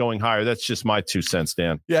going higher. That's just my 2 cents,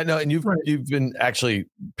 Dan. Yeah, no, and you've been actually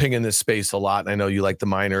pinging this space a lot. And I know you like the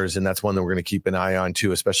miners, and that's one that we're going to keep an eye on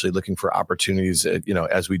too, especially looking for opportunities,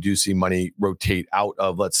 as we do see money rotate out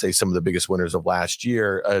of, let's say, some of the biggest winners of last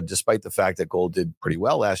year, despite the fact that gold did pretty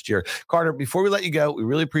well last year. Carter, before we let you go, we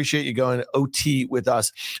really appreciate you going OT with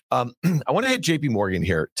us. I want to hit JP Morgan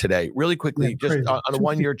here today really quickly, just on a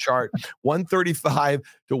 1 year chart, 135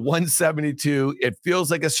 to 172. It feels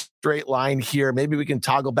like a straight line here. Maybe we can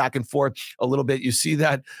toggle back and forth a little bit. You see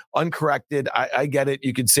that uncorrected. I get it.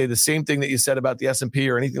 You could say the same thing that you said about the S&P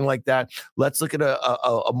or anything like that. Let's look at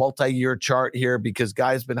a multi-year chart here, because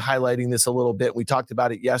Guy's been highlighting this a little bit. We talked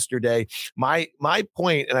about it yesterday. My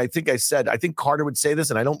point, and I think Carter would say this,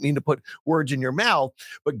 and I don't mean to put words in your mouth,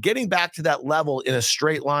 but getting back to that level in a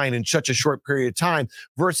straight line in such a short period of time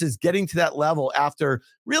versus getting to that level after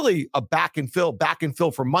really a back and fill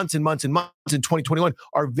for months and months and months in 2021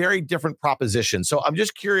 are very different propositions. So I'm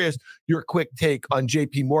just curious your quick take on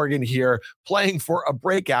JP Morgan here, playing for a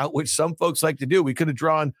breakout, which some folks like to do. We could have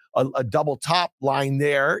drawn a double top line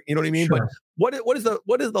there. You know what I mean? Sure. But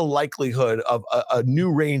what is the likelihood of a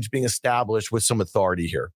new range being established with some authority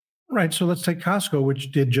here? Right. So let's take Costco,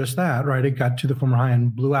 which did just that, right? It got to the former high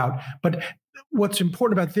and blew out. But what's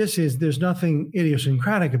important about this is there's nothing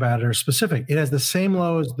idiosyncratic about it or specific. It has the same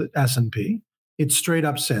low as the S&P. It's straight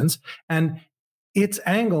up since. And its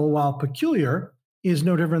angle, while peculiar, is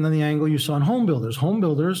no different than the angle you saw in home builders. Home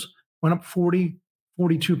builders went up 42%.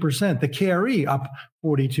 The KRE up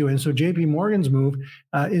 42%. And so JP Morgan's move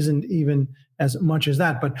isn't even as much as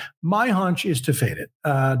that. But my hunch is to fade it,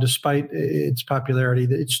 despite its popularity.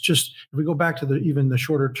 It's just, if we go back to even the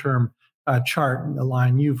shorter term chart, the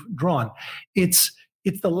line you've drawn, it's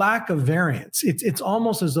the lack of variance. It's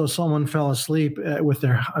almost as though someone fell asleep with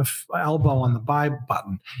their elbow on the buy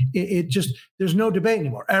button. It just, there's no debate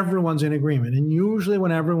anymore. Everyone's in agreement. And usually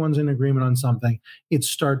when everyone's in agreement on something,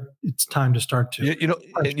 it's time to start to. You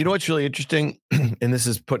know what's really interesting, and this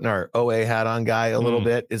is putting our OA hat on, Guy, a little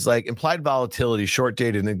bit, is like implied volatility, short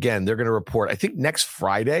dated. And again, they're going to report, I think, next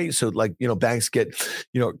Friday. So banks get,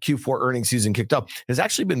 Q4 earnings season kicked up, has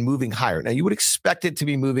actually been moving higher. Now you would expect it to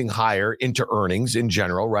be moving higher into earnings in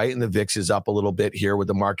general, right? And the VIX is up a little bit here with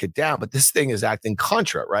the market down, but this thing is acting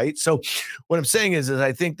contra, right? So what I'm saying is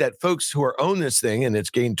I think that folks who own this thing, and it's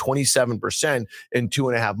gained 27% in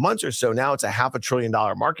 2.5 months or so, now it's a $500 billion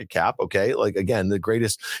market cap. Okay. Like, again, the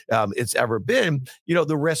greatest it's ever been,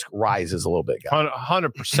 the risk rises a little bit.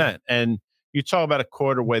 100%. And you talk about a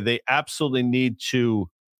quarter where they absolutely need to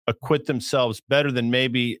acquit themselves better than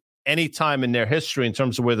maybe any time in their history in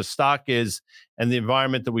terms of where the stock is and the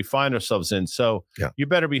environment that we find ourselves in. So You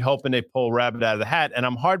better be hoping they pull a rabbit out of the hat. And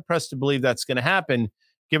I'm hard pressed to believe that's going to happen,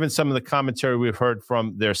 given some of the commentary we've heard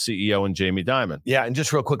from their CEO and Jamie Dimon. Yeah, and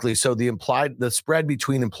just real quickly, so the spread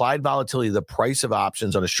between implied volatility, the price of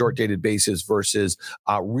options on a short dated basis versus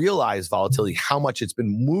realized volatility, how much it's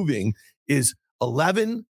been moving, is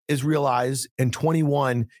 11 is realized and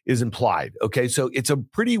 21 is implied. Okay, so it's a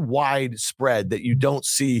pretty wide spread that you don't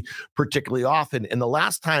see particularly often. And the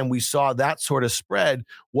last time we saw that sort of spread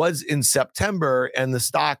was in September, and the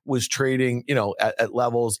stock was trading, at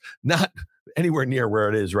levels not anywhere near where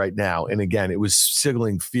it is right now. And again, it was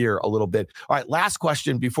signaling fear a little bit. All right, last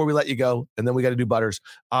question before we let you go, and then we got to do Butters.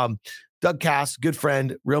 Doug Cass, good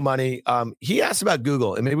friend, real money. He asked about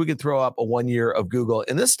Google, and maybe we could throw up a 1 year of Google.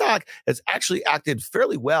 And this stock has actually acted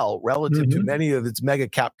fairly well relative to many of its mega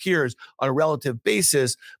cap peers on a relative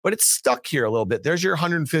basis, but it's stuck here a little bit. There's your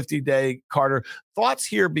 150-day Carter. Thoughts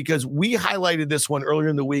here, because we highlighted this one earlier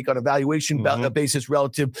in the week on a valuation basis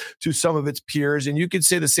relative to some of its peers. And you could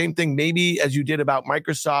say the same thing maybe as you did about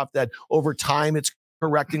Microsoft, that over time it's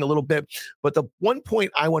correcting a little bit. But the one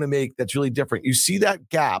point I want to make that's really different, you see that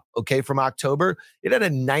gap, okay, from October, it had a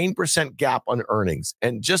 9% gap on earnings.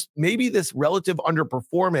 And just maybe this relative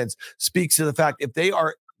underperformance speaks to the fact if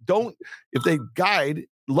they guide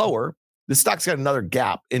lower, the stock's got another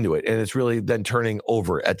gap into it. And it's really then turning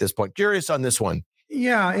over at this point. Curious on this one.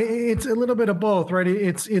 Yeah, it's a little bit of both, right?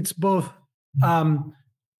 It's both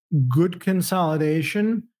good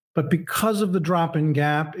consolidation, but because of the drop in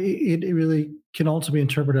gap, it really can also be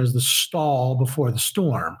interpreted as the stall before the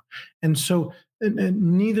storm. And so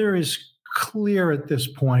neither is clear at this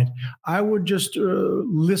point. I would just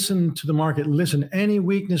listen to the market. Listen, any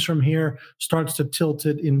weakness from here starts to tilt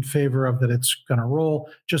it in favor of that it's going to roll,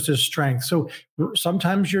 just as strength. So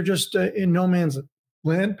sometimes you're just in no man's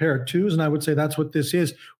land, pair of twos, and I would say that's what this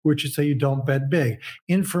is, which is say you don't bet big.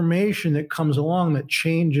 Information that comes along that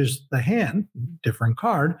changes the hand, different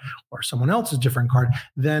card, or someone else's different card,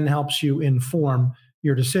 then helps you inform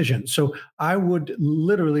your decision. So I would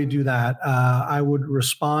literally do that. I would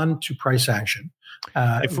respond to price action.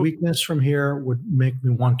 Weakness from here would make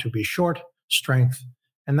me want to be short, strength.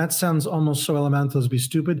 And that sounds almost so elemental as be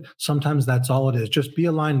stupid. Sometimes that's all it is. Just be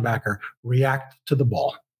a linebacker, react to the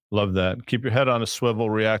ball. Love that. Keep your head on a swivel,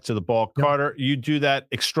 react to the ball. Yep. Carter, you do that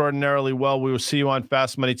extraordinarily well. We will see you on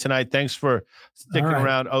Fast Money tonight. Thanks for sticking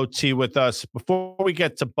around OT with us. Before we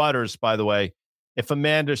get to Butters, by the way, if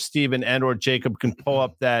Amanda, Steven, and or Jacob can pull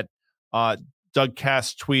up that Doug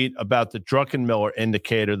Cass tweet about the Druckenmiller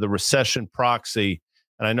indicator, the recession proxy,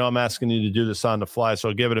 and I know I'm asking you to do this on the fly, so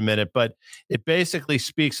I'll give it a minute, but it basically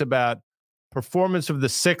speaks about performance of the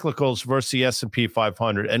cyclicals versus the S&P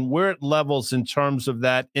 500. And we're at levels in terms of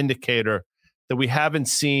that indicator that we haven't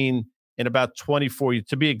seen in about 24 years.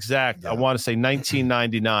 To be exact, I want to say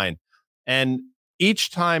 1999. And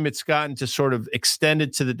each time it's gotten to sort of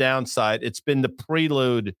extended to the downside, it's been the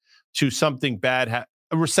prelude to something bad,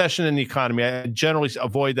 a recession in the economy. I generally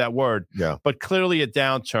avoid that word, but clearly a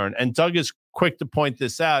downturn. And Doug is quick to point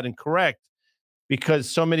this out and correct, because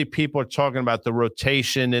so many people are talking about the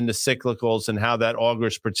rotation in the cyclicals and how that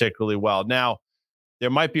augurs particularly well. Now, there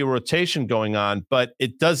might be a rotation going on, but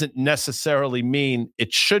it doesn't necessarily mean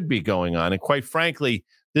it should be going on. And quite frankly,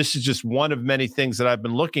 this is just one of many things that I've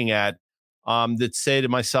been looking at that say to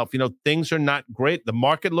myself, things are not great. The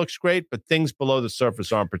market looks great, but things below the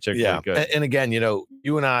surface aren't particularly good. And again,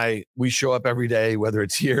 you and I, we show up every day, whether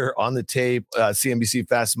it's here on the tape, CNBC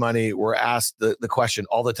Fast Money, we're asked the question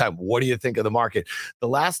all the time, what do you think of the market? The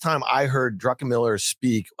last time I heard Druckenmiller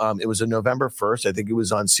speak, it was on November 1st. I think it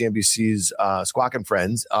was on CNBC's Squawk and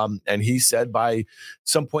Friends. And he said by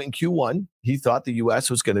some point in Q1, he thought the U.S.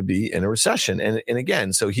 was going to be in a recession. And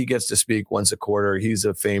again, so he gets to speak once a quarter. He's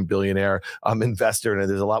a famed billionaire investor, and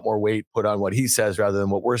there's a lot more weight put on what he says rather than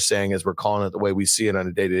what we're saying, as we're calling it the way we see it on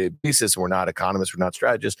a day-to-day basis. And we're not economists, we're not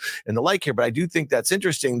strategists and the like here. But I do think that's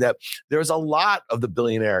interesting that there's a lot of the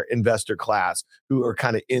billionaire investor class who are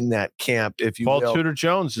kind of in that camp, if you will. Paul Tudor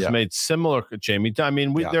Jones has made similar, Jamie. I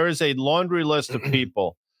mean, there is a laundry list of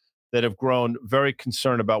people that have grown very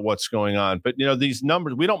concerned about what's going on. But these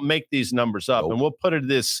numbers, we don't make these numbers up. And we'll put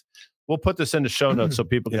this in the show notes so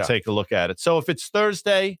people can take a look at it. So if it's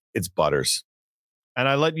Thursday, it's Butters. And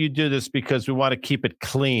I let you do this because we want to keep it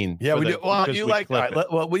clean. Yeah, we do. Well, you like that.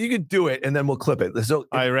 Well, you can do it and then we'll clip it. So,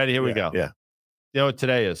 all right, ready? Here we go. Yeah. You know what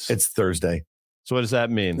today is? It's Thursday. So what does that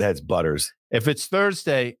mean? That's Butters. If it's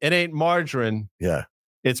Thursday, it ain't margarine. Yeah.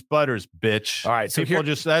 It's Butters, bitch. All right. So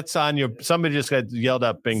that's on your, somebody just got yelled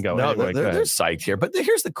up bingo. No, anyway, they're psyched here. But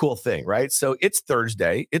here's the cool thing, right? So it's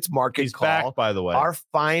Thursday. It's market He's call. Back, by the way. Our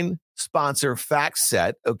fine sponsor,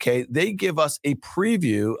 FactSet, okay, they give us a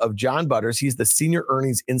preview of John Butters. He's the senior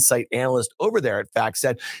earnings insight analyst over there at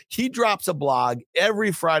FactSet. He drops a blog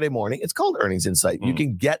every Friday morning. It's called Earnings Insight. You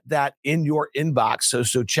can get that in your inbox.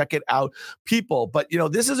 So check it out, people. But,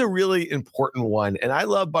 this is a really important one. And I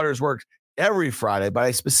love Butters' work every Friday, but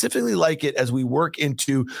I specifically like it as we work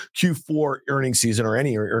into Q4 earnings season, or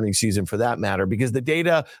any earnings season for that matter, because the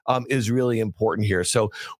data is really important here. So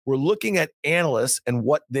we're looking at analysts and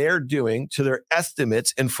what they're doing to their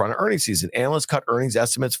estimates in front of earnings season. Analysts cut earnings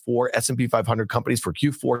estimates for S&P 500 companies for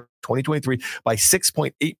Q4 2023 by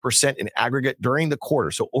 6.8% in aggregate during the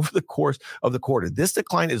quarter. So over the course of the quarter, this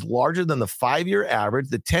decline is larger than the 5-year average,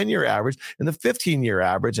 the 10-year average, and the 15-year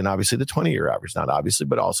average, and obviously the 20-year average. Not obviously,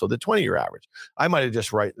 but also the 20-year average. I might have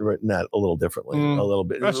just written that a little differently, a little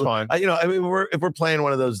bit. That's fine. If we're playing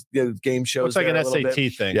one of those game shows, it's like an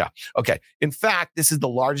SAT thing. Yeah. Okay. In fact, this is the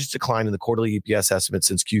largest decline in the quarterly EPS estimate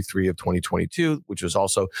since Q3 of 2022, which was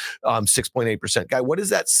also 6.8%. Guy, what does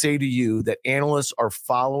that say to you that analysts are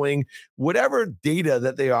following whatever data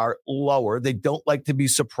that they are lower? They don't like to be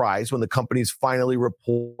surprised when the companies finally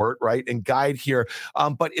report, right, and guide here.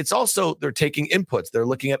 But it's also they're taking inputs. They're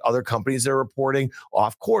looking at other companies that are reporting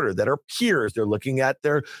off quarter that are peers. They're looking at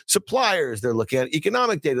their suppliers. They're looking at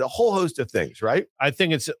economic data, a whole host of things, right? I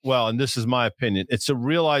think and this is my opinion, it's a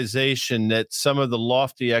realization that some of the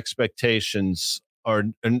lofty expectations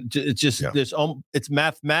it's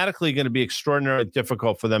mathematically going to be extraordinarily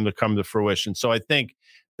difficult for them to come to fruition. So I think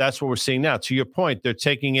that's what we're seeing now. To your point, they're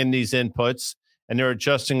taking in these inputs and they're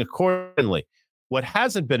adjusting accordingly. What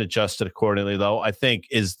hasn't been adjusted accordingly, though, I think,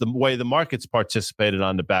 is the way the market's participated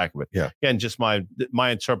on the back of it. Yeah. Again, just my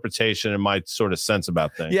interpretation and my sort of sense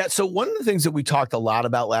about things. Yeah. So one of the things that we talked a lot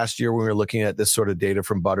about last year when we were looking at this sort of data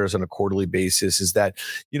from Butters on a quarterly basis is that,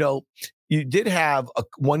 you did have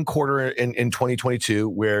one quarter in 2022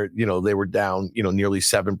 where, they were down, nearly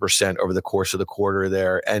 7% over the course of the quarter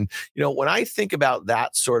there. And, when I think about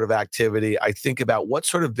that sort of activity, I think about what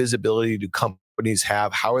sort of visibility do companies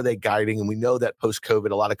have? How are they guiding? And we know that post-COVID,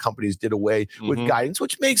 a lot of companies did away with guidance,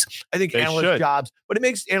 which makes, I think, analyst jobs, but it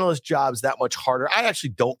makes analyst jobs that much harder. I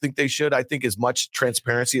actually don't think they should. I think as much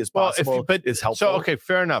transparency as possible is helpful. So, okay,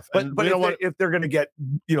 fair enough. But if they're going to get,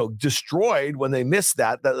 destroyed when they miss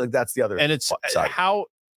that's the other and it's side. How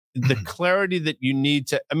the clarity that you need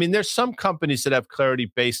to, there's some companies that have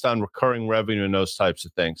clarity based on recurring revenue and those types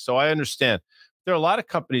of things. So I understand. There are a lot of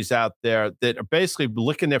companies out there that are basically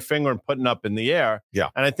licking their finger and putting up in the air. Yeah.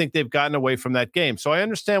 And I think they've gotten away from that game. So I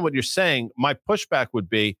understand what you're saying. My pushback would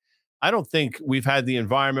be, I don't think we've had the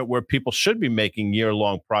environment where people should be making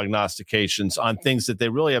year-long prognostications on things that they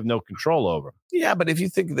really have no control over. Yeah, but if you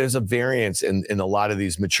think there's a variance in a lot of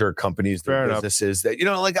these mature companies, their businesses that,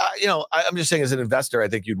 I'm just saying as an investor, I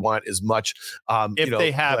think you'd want as much,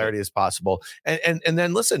 they have clarity as possible. And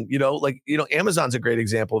then listen, Amazon's a great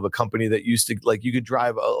example of a company that used to, you could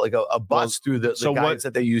drive a bus through the guidance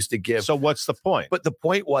that they used to give. So what's the point? But the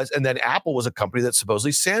point was, and then Apple was a company that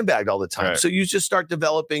supposedly sandbagged all the time. Right. So you just start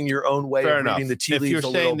developing your own way of reading the tea leaves a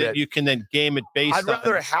little bit. If you're saying that you can then game it based on... I'd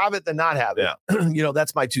rather have it than not have it. Yeah.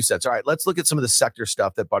 That's my 2 cents. All right, let's look at some of the sector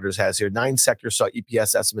stuff that Butters has here. 9 sectors saw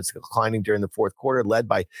EPS estimates declining during the fourth quarter, led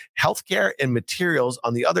by healthcare and materials.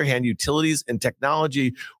 On the other hand, utilities and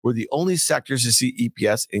technology were the only sectors to see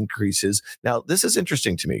EPS increases. Now, this is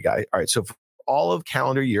interesting to me, Guy. All right, so for all of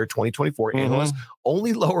calendar year 2024, analysts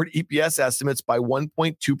only lowered EPS estimates by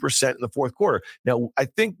 1.2% in the fourth quarter. Now, I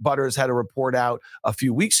think Butters had a report out a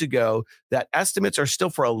few weeks ago that estimates are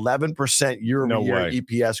still for 11% year-over-year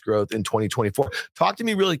EPS growth in 2024. Talk to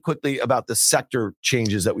me really quickly about the sector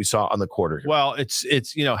changes that we saw on the quarter here. Well, it's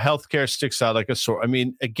healthcare sticks out like a sore.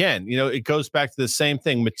 Again, it goes back to the same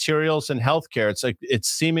thing, materials and healthcare. It's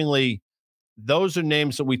seemingly those are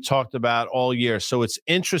names that we talked about all year. So it's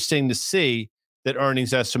interesting to see that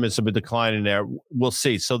earnings estimates have been declining there. We'll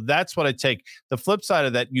see. So that's what I take. The flip side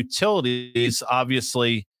of that, utilities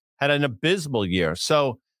obviously had an abysmal year.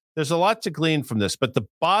 So there's a lot to glean from this. But the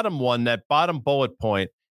bottom one, that bottom bullet point,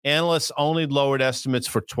 analysts only lowered estimates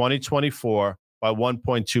for 2024 by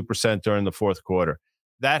 1.2% during the fourth quarter.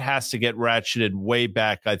 That has to get ratcheted way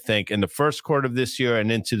back, I think, in the first quarter of this year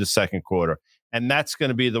and into the second quarter. And that's going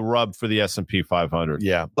to be the rub for the S&P 500.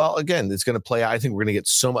 Yeah. Well, again, it's going to play. I think we're going to get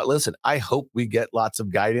so much. Listen, I hope we get lots of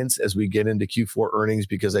guidance as we get into Q4 earnings,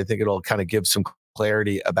 because I think it'll kind of give some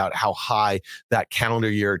clarity about how high that calendar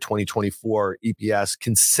year 2024 EPS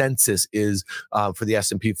consensus is for the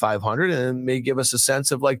S&P 500, and it may give us a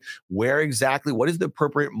sense of where exactly, what is the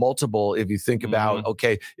appropriate multiple if you think about,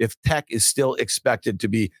 okay, if tech is still expected to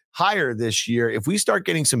be higher this year, if we start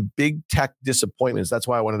getting some big tech disappointments, that's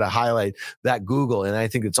why I wanted to highlight that Google. And I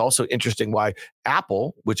think it's also interesting why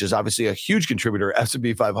Apple, which is obviously a huge contributor to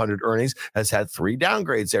S&P 500 earnings, has had 3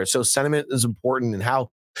 downgrades there. So sentiment is important, and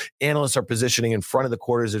how analysts are positioning in front of the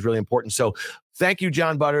quarters is really important. So thank you,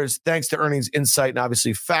 John Butters. Thanks to Earnings Insight and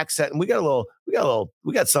obviously FactSet. And we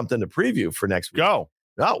got something to preview for next week. Go.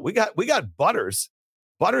 No, we got Butters.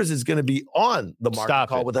 Butters is going to be on the market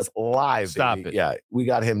call with us live. Stop it. Yeah, we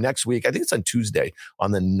got him next week. I think it's on Tuesday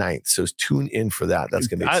on the 9th. So tune in for that. That's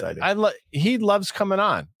going to be exciting. He loves coming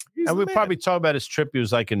on. And we probably talk about his trip. He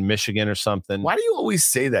was like in Michigan or something. Why do you always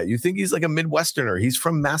say that? You think he's like a Midwesterner. He's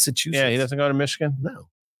from Massachusetts. Yeah, he doesn't go to Michigan? No.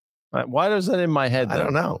 Why is that in my head, though? I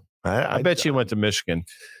don't know. I bet you went to Michigan.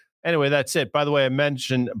 Anyway, that's it. By the way, I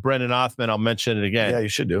mentioned Brendan Othman. I'll mention it again. Yeah, you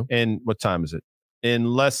should do. In what time is it? In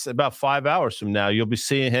about 5 hours from now, you'll be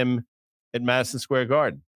seeing him at Madison Square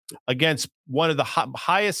Garden against one of the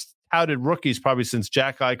highest touted rookies probably since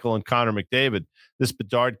Jack Eichel and Connor McDavid. This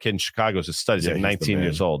Bedard kid in Chicago is a stud. He's like 19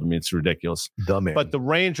 years old. I mean, it's ridiculous. The man. But the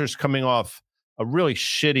Rangers coming off a really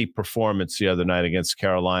shitty performance the other night against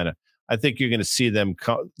Carolina. I think you're going to see them.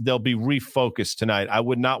 They'll be refocused tonight. I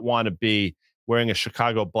would not want to be wearing a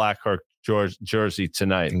Chicago Blackhawk jersey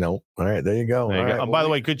tonight. No. All right, there you go. There you go. By the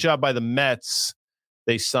way, good job by the Mets.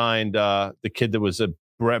 They signed the kid that was the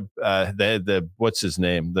what's his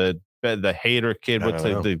name? The hater kid. What's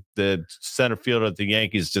the center fielder that the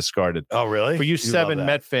Yankees discarded? Oh, really? For you 7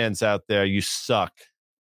 Met fans out there, you suck.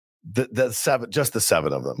 The 7, just the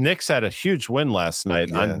 7 of them. Knicks had a huge win last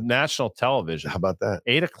night on national television. How about that?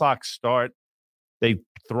 8:00 start. They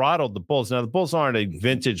throttled the Bulls. Now, the Bulls aren't a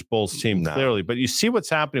vintage Bulls team, clearly, but you see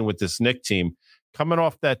what's happening with this Knicks team. Coming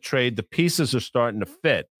off that trade, the pieces are starting to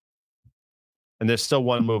fit. And there's still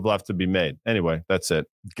one move left to be made. Anyway, that's it.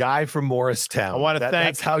 Guy from Morristown. I want to thank.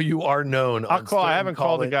 That's how you are known. I'll call. I haven't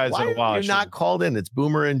called the guys in a while. You're not called in. It's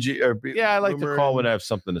Boomer and Gio. Yeah, I like to call when I have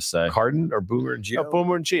something to say. Carden or Boomer and Gio? No,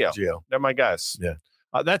 Boomer and Gio. They're my guys. Yeah.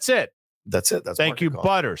 That's it. That's it. Thank you,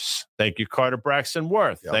 Butters. Thank you, Carter Braxton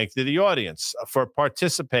Worth. Yep. Thank you to the audience for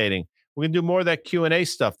participating. We're going to do more of that Q&A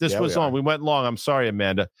stuff. This was on. We went long. I'm sorry,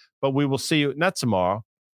 Amanda. But we will see you, not tomorrow,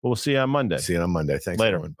 but we'll see you on Monday. See you on Monday. Thanks,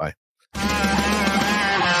 later. Everyone. Bye.